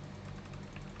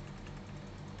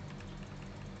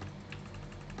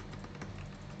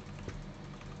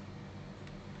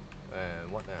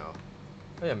 And what now?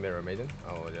 Oh yeah, Mirror Maiden.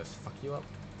 I'll just fuck you up.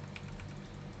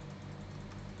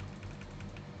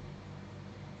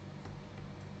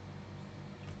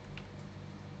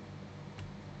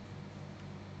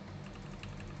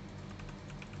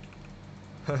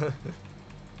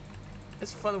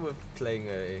 It's fun with playing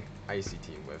a icy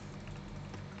team with.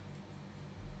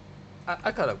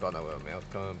 I could have gone over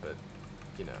Meltcon, but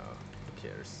you know, who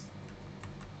cares?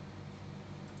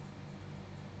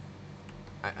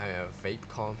 I have vape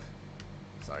con.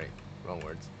 Sorry, wrong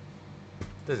words.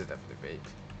 This is definitely vape.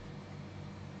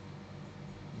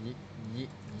 Yeet, yeet,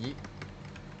 yeet.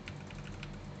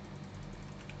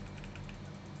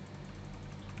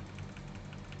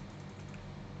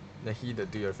 Nahida,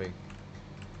 do your thing.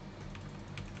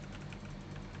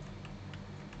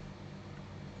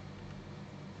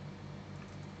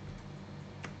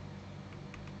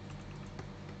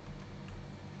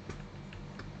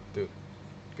 Dude,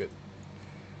 good.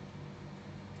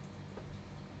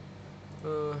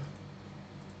 Uh.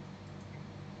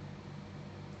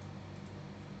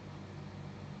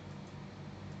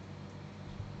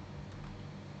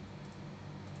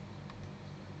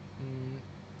 Mm.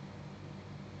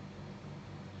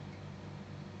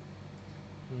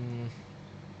 Mm.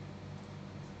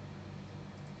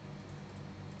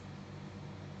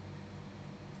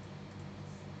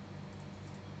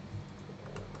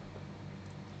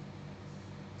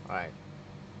 Alright.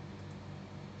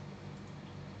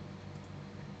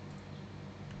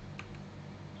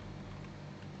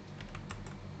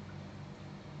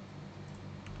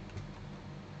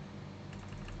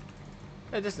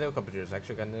 Yeah, this no computer is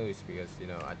actually kind of nice because you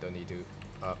know I don't need to.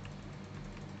 Oh.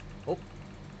 Oh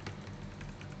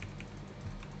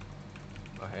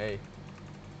hey.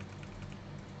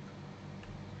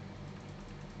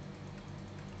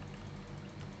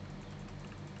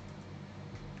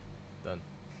 Done.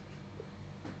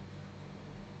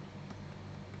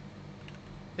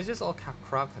 It's just all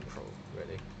crowd control,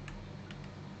 really.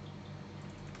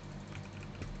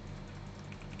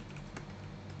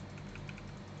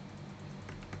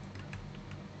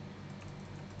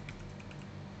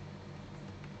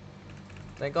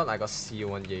 Thank God I got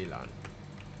C1 Yelan.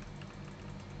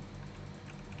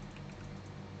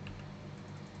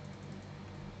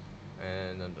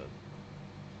 And I'm done.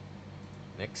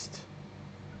 Next.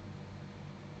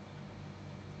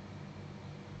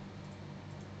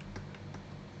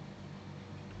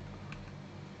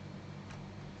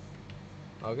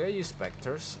 Okay, you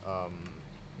specters.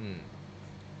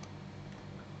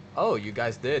 Oh, you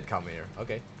guys did come here.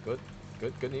 Okay, good.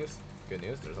 Good news. Good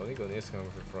news. There's only good news coming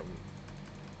from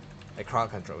a crowd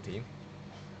control team.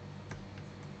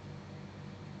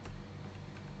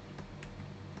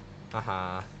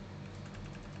 Haha.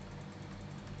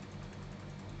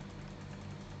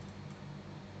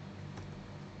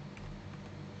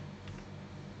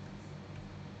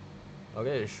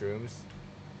 Okay, shrooms.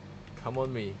 Come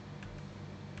on me.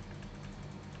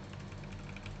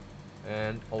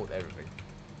 And hold everything.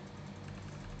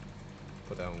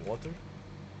 Put down water.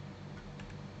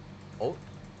 Hold.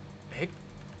 Hit.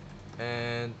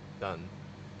 And done.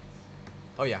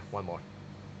 Oh yeah, one more.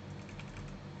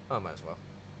 Oh, might as well.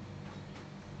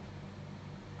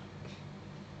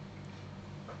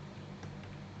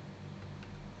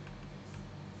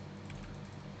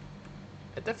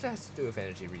 It definitely has to do with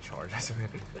energy recharge.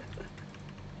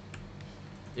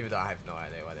 Even though I have no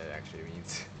idea what it actually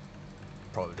means.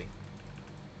 Probably.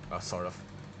 Well, sort of.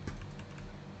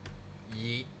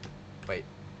 Yeet. Wait.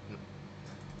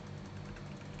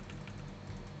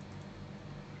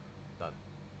 Done.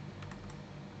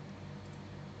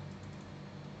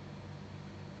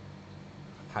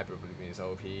 Hyperbole means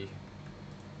OP.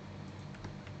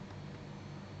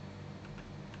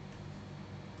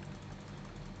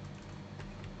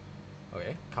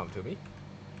 Okay, come to me.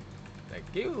 Thank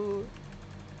you.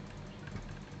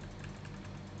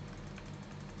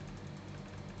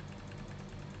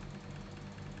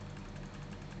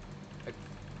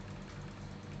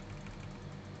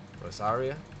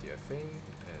 Rosaria, do your thing,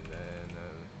 and then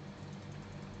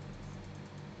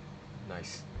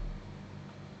nice.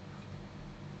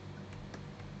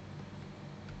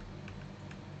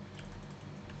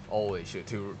 Always shoot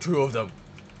two of them.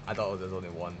 I thought there's only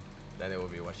one. Then it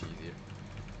would be much easier.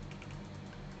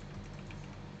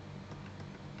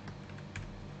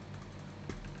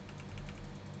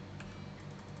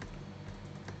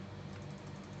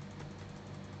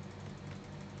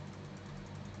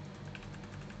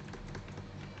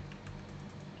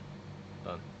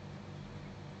 Done.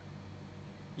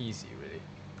 Easy, really.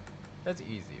 That's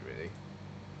easy, really.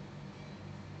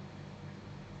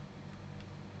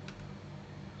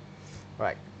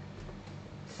 Right.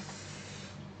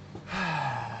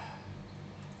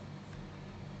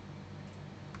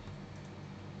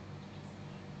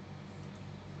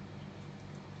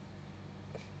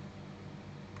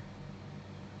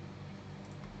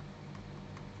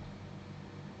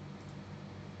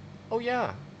 Oh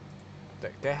yeah,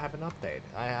 they have an update.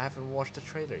 I haven't watched the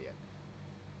trailer yet.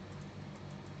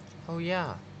 Oh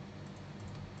yeah.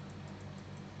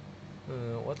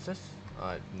 What's this?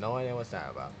 No idea what's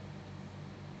that about.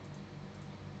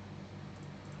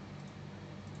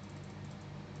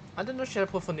 I don't know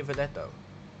Sherpa for Niveletto.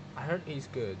 I heard he's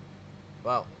good.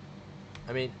 Well,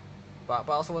 I mean, but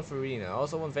I also want Farina. I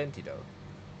also want Venti though.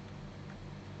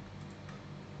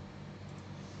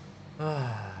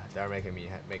 They're making me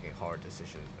making hard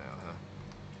decisions now, huh?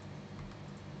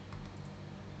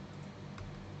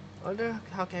 I wonder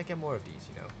how can I get more of these,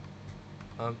 you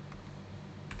know?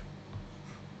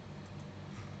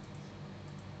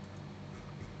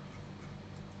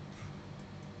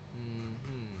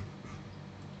 Hmm.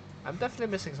 I'm definitely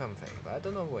missing something, but I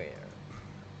don't know where.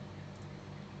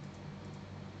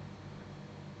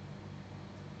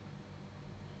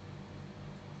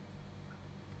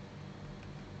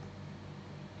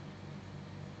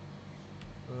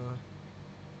 Uh,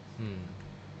 hmm.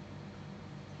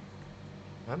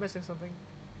 Am I missing something?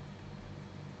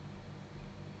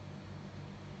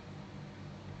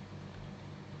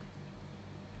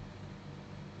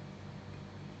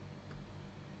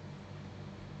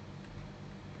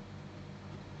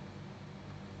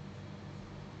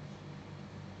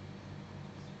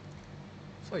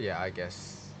 So yeah, I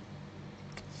guess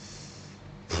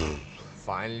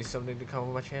finally something to come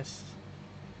on my chest.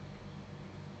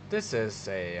 This is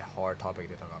a hard topic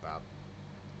to talk about.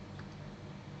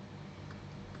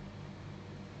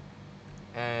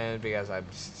 And because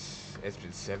it's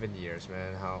been 7 years,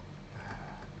 man. How?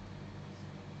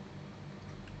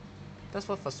 That's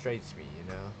what frustrates me, you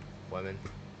know. Women.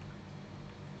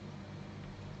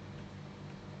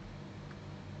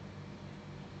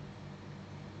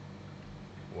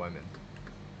 Women.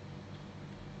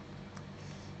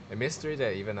 A mystery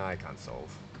that even I can't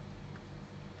solve.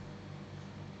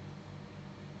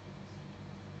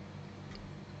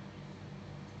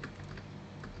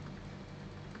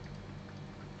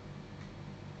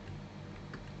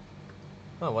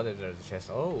 Oh, what is there's a chest?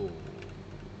 Oh.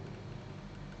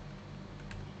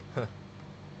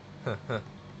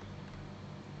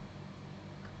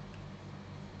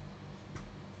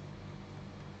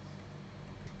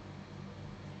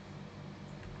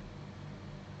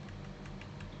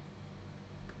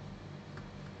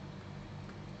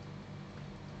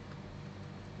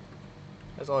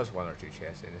 There's always one or two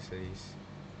chests in the cities.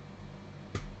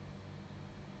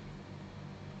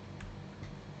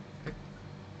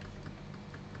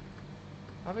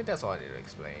 I think that's all I need to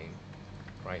explain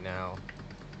right now.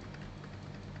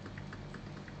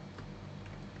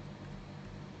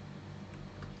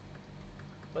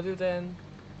 But then,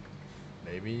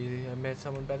 maybe I met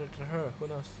someone better than her. Who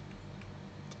knows?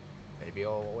 Maybe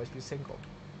I'll always be single.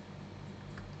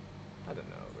 I don't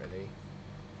know, really.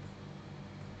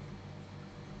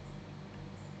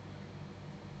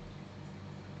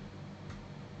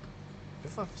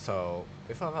 If I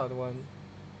found one,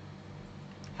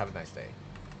 have a nice day.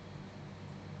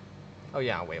 Oh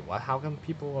yeah, wait, what? How come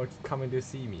people are coming to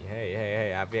see me?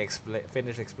 Hey, I've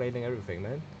finished explaining everything,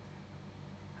 man.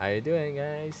 How you doing,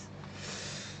 guys?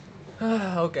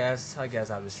 I guess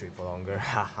I'll be stream for longer.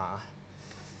 Haha.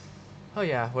 Oh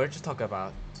yeah, we're just talking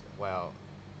about, well,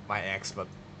 my ex, but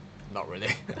not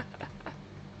really.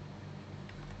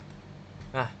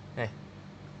 Hey.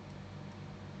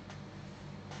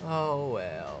 Oh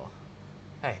well.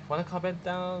 Hey, wanna comment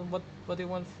down what do you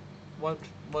want what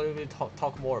do we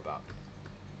talk more about?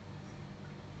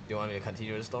 Do you want me to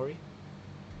continue the story?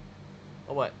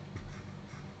 Or what?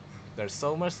 There's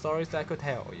so much stories that I could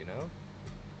tell, you know?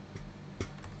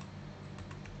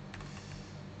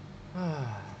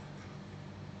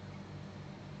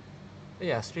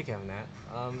 Yeah, speaking of that,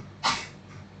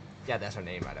 yeah, that's her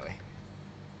name, by the way.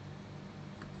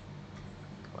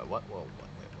 Wait, what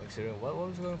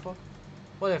was I going for?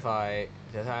 What if I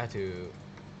decide to,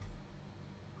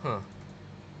 huh?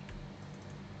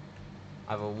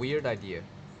 I have a weird idea.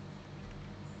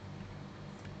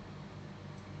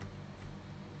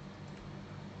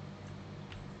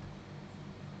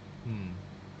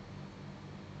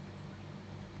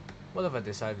 What if I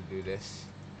decide to do this?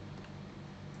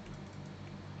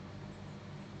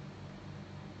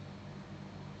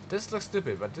 This looks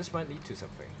stupid, but this might lead to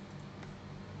something.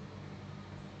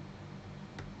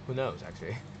 Who knows,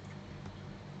 actually?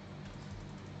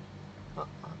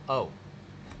 Oh.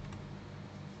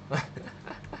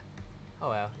 Oh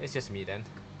well, it's just me then.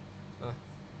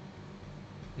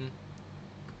 Hmm.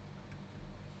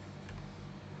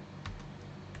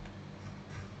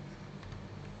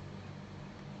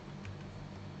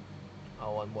 I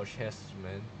want more chests,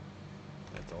 man.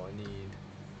 That's all I need.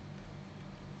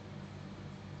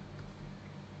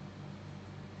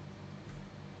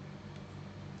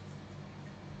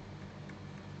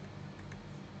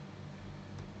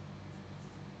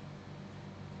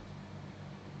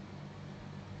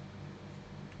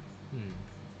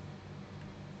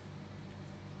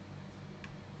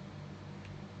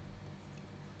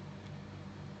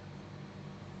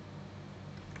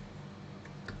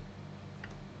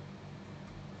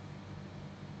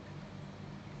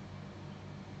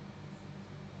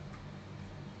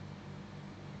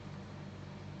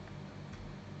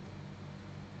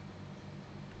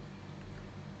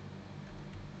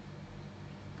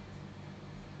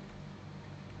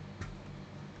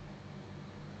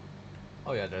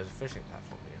 Oh yeah, there's a fishing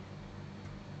platform here.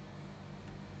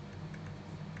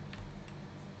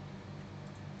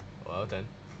 Well then.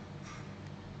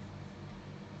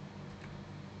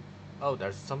 Oh,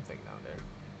 there's something down there.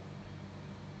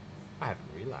 I haven't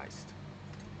realized.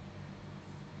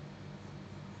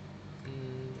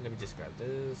 Let me just grab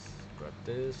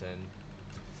this, and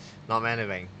not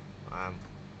anything. Oh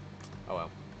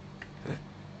well.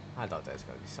 I thought there's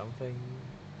gonna be something,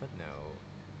 but no.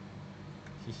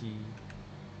 Hehe.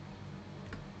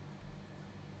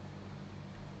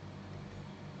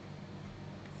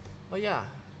 Oh yeah.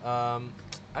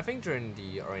 I think during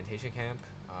the orientation camp,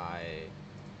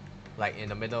 like in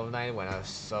the middle of the night when I was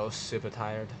so super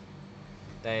tired,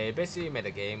 they basically made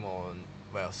a game on,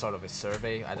 well, sort of a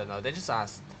survey. I don't know. They just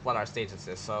asked what our status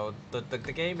is. So the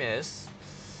game is,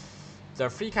 there are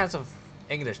three kinds of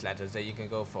English letters that you can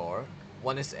go for.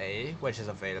 One is A, which is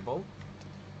available.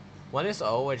 One is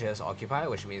O, which is occupied,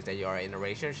 which means that you are in a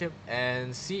relationship.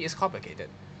 And C is complicated.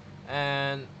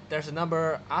 And there's a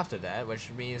number after that, which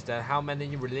means that how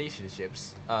many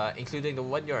relationships, including the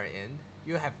one you're in,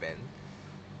 you have been.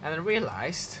 And I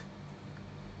realized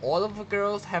all of the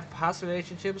girls have past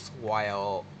relationships,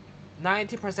 while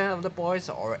 90% of the boys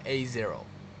are A0.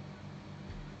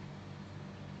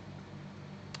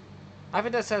 I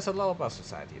think that says a lot about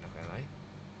society, not gonna lie.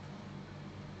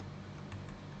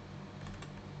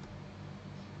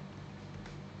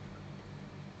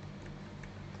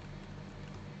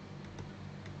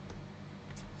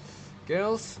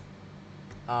 Girls,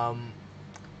 um,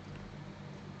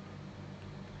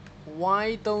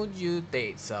 why don't you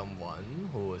date someone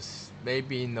who's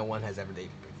maybe no one has ever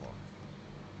dated before?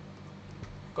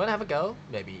 Go and have a go.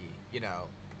 Maybe,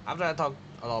 after I talk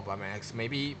a lot about my ex,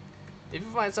 maybe if you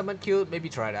find someone cute, maybe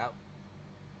try it out.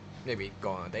 Maybe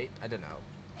go on a date. I don't know.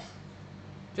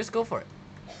 Just go for it.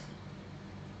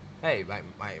 Hey,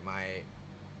 my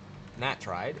Nat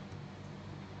tried.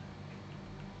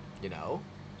 You know.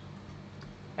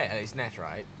 Hey, at least Nat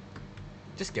tried.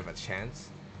 Just give it a chance.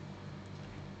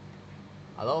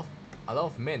 A lot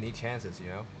of men need chances.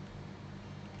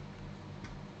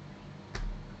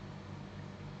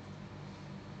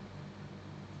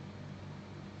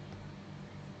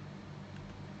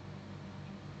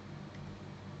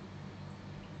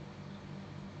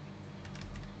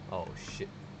 Oh shit.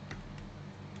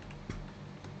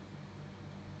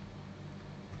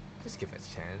 Just give it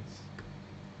a chance.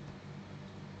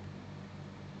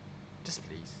 Just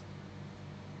please.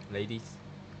 Ladies.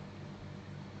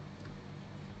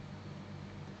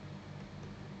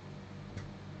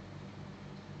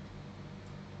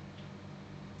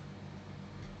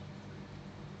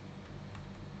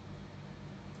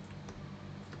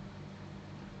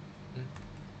 Mm.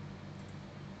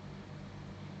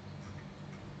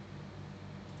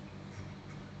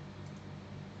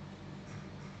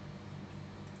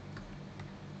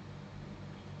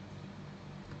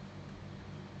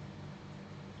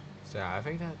 So yeah, I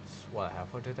think that's what I have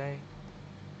for today.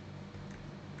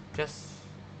 Just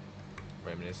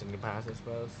reminiscing the past, I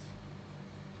suppose.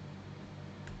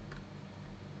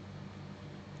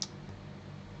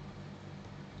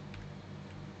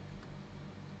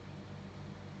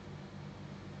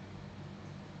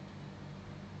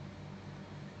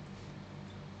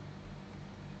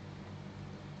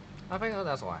 I think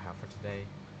that's all I have for today.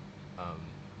 Um,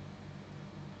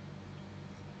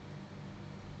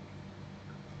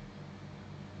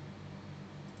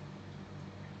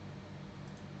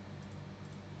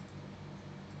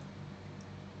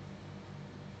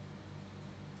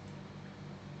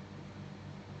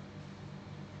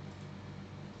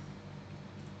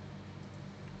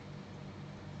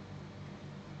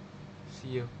 see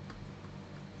you.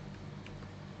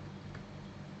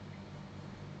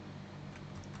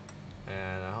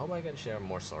 And I hope I can share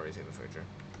more stories in the future.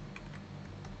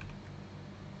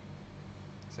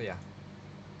 So yeah,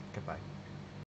 goodbye.